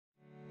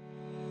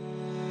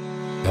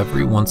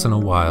Every once in a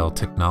while,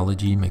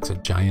 technology makes a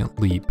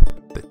giant leap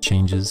that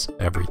changes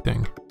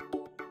everything.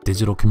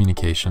 Digital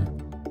communication.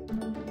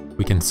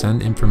 We can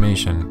send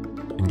information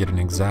and get an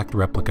exact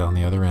replica on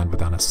the other end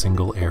without a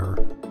single error.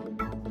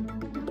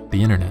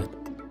 The internet.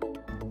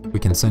 We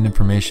can send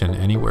information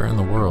anywhere in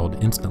the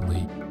world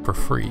instantly for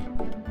free.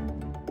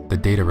 The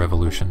data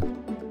revolution.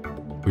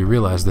 We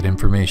realize that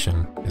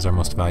information is our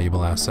most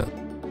valuable asset.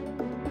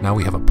 Now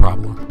we have a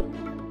problem.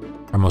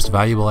 Our most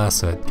valuable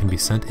asset can be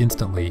sent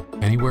instantly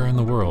anywhere in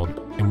the world,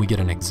 and we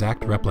get an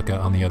exact replica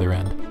on the other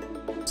end.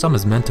 Some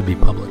is meant to be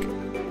public.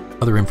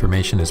 Other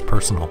information is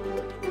personal,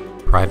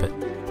 private,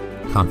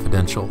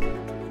 confidential,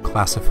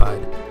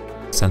 classified,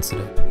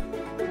 sensitive.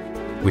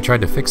 We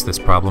tried to fix this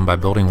problem by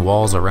building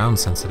walls around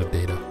sensitive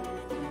data,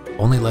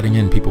 only letting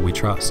in people we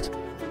trust.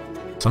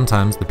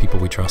 Sometimes the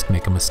people we trust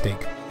make a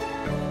mistake.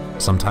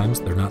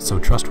 Sometimes they're not so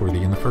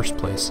trustworthy in the first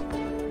place.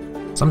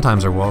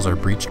 Sometimes our walls are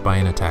breached by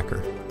an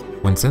attacker.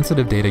 When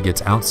sensitive data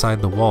gets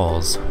outside the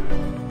walls,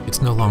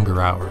 it's no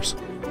longer ours.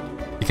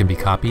 It can be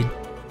copied,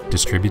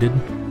 distributed,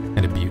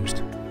 and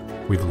abused.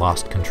 We've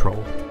lost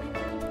control.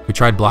 We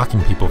tried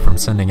blocking people from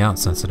sending out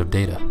sensitive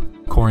data,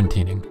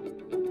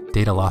 quarantining,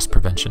 data loss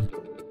prevention.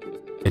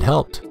 It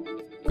helped,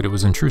 but it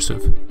was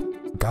intrusive.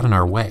 It got in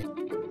our way.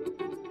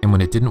 And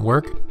when it didn't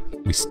work,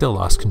 we still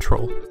lost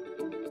control.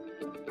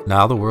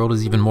 Now the world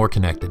is even more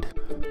connected.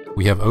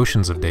 We have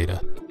oceans of data.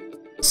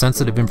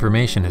 Sensitive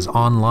information is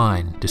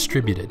online,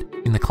 distributed,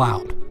 in the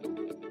cloud.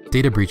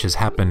 Data breaches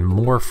happen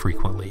more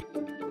frequently.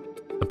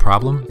 The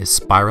problem is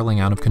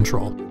spiraling out of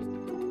control.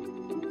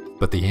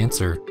 But the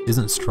answer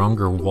isn't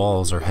stronger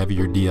walls or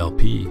heavier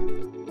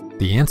DLP.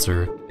 The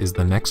answer is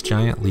the next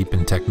giant leap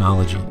in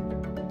technology.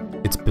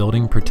 It's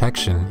building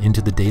protection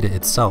into the data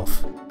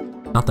itself,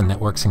 not the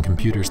networks and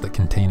computers that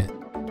contain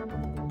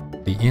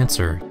it. The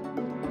answer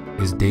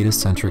is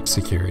data-centric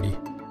security.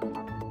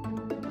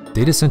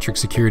 Data-centric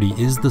security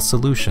is the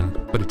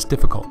solution, but it's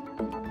difficult.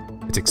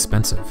 It's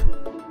expensive.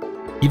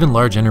 Even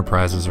large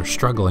enterprises are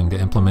struggling to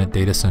implement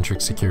data-centric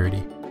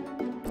security.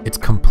 It's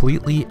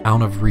completely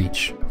out of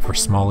reach for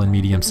small and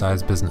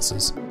medium-sized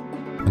businesses,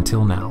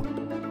 until now.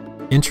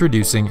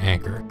 Introducing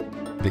Anchor,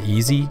 the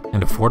easy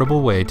and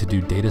affordable way to do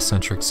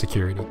data-centric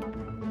security.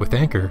 With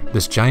Anchor,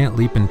 this giant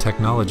leap in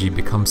technology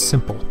becomes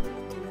simple.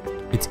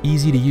 It's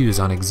easy to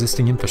use on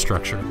existing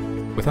infrastructure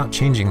without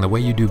changing the way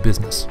you do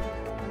business.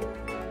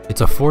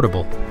 It's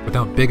affordable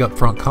without big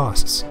upfront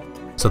costs,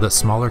 so that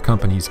smaller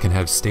companies can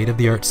have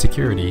state-of-the-art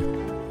security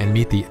and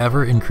meet the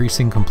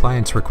ever-increasing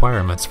compliance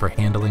requirements for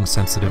handling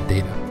sensitive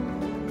data.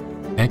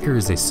 Anchor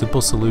is a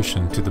simple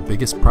solution to the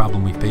biggest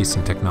problem we face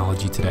in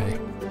technology today: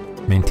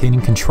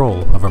 maintaining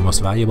control of our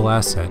most valuable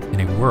asset in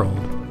a world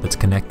that's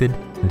connected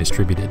and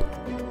distributed,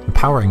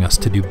 empowering us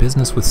to do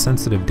business with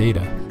sensitive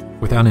data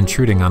without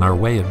intruding on our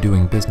way of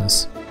doing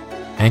business.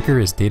 Anchor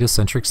is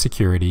data-centric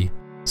security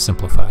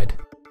simplified.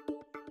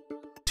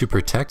 To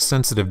protect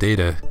sensitive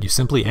data, you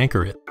simply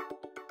anchor it.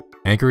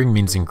 Anchoring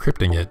means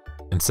encrypting it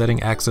and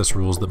setting access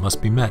rules that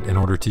must be met in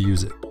order to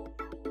use it.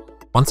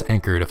 Once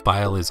anchored, a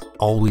file is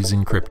always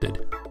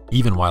encrypted,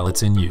 even while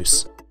it's in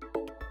use.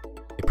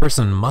 A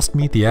person must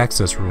meet the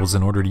access rules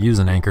in order to use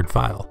an anchored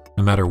file,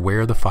 no matter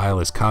where the file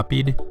is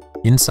copied,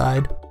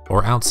 inside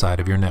or outside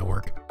of your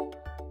network.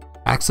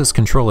 Access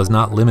control is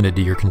not limited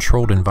to your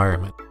controlled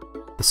environment.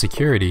 The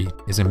security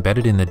is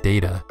embedded in the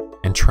data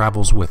and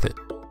travels with it.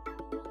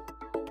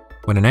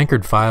 When an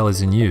anchored file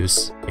is in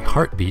use, a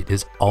heartbeat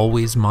is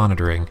always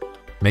monitoring,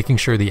 making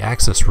sure the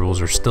access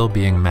rules are still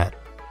being met.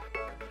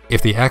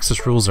 If the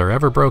access rules are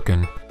ever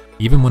broken,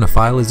 even when a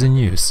file is in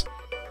use,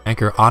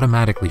 Anchor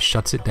automatically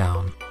shuts it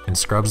down and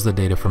scrubs the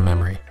data from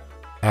memory.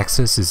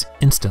 Access is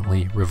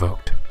instantly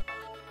revoked.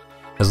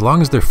 As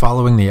long as they're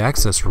following the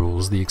access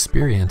rules, the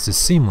experience is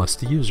seamless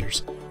to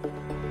users.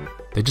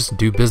 They just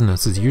do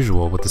business as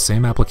usual with the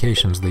same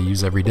applications they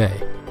use every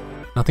day.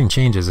 Nothing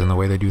changes in the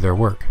way they do their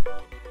work.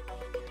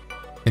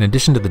 In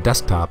addition to the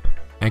desktop,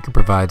 Anchor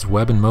provides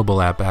web and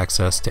mobile app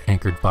access to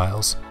anchored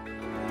files.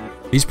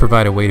 These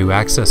provide a way to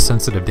access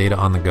sensitive data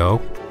on the go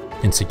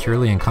and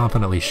securely and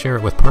confidently share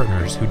it with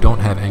partners who don't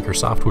have Anchor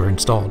software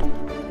installed.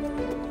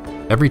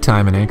 Every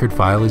time an anchored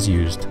file is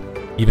used,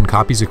 even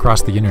copies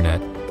across the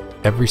internet,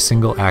 every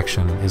single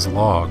action is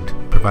logged,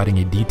 providing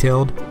a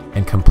detailed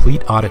and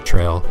complete audit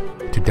trail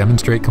to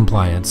demonstrate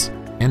compliance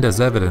and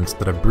as evidence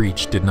that a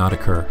breach did not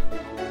occur.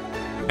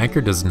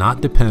 Anchor does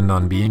not depend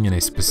on being in a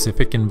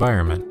specific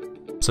environment,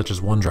 such as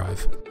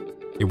OneDrive.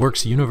 It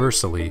works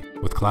universally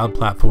with cloud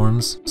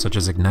platforms such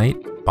as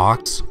Ignite,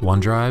 Box,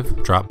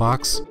 OneDrive,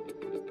 Dropbox,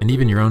 and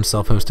even your own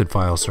self-hosted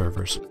file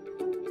servers.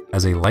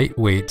 As a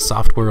lightweight,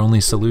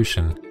 software-only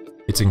solution,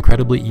 it's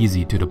incredibly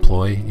easy to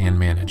deploy and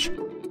manage.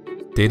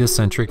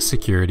 Data-centric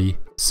security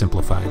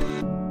simplified.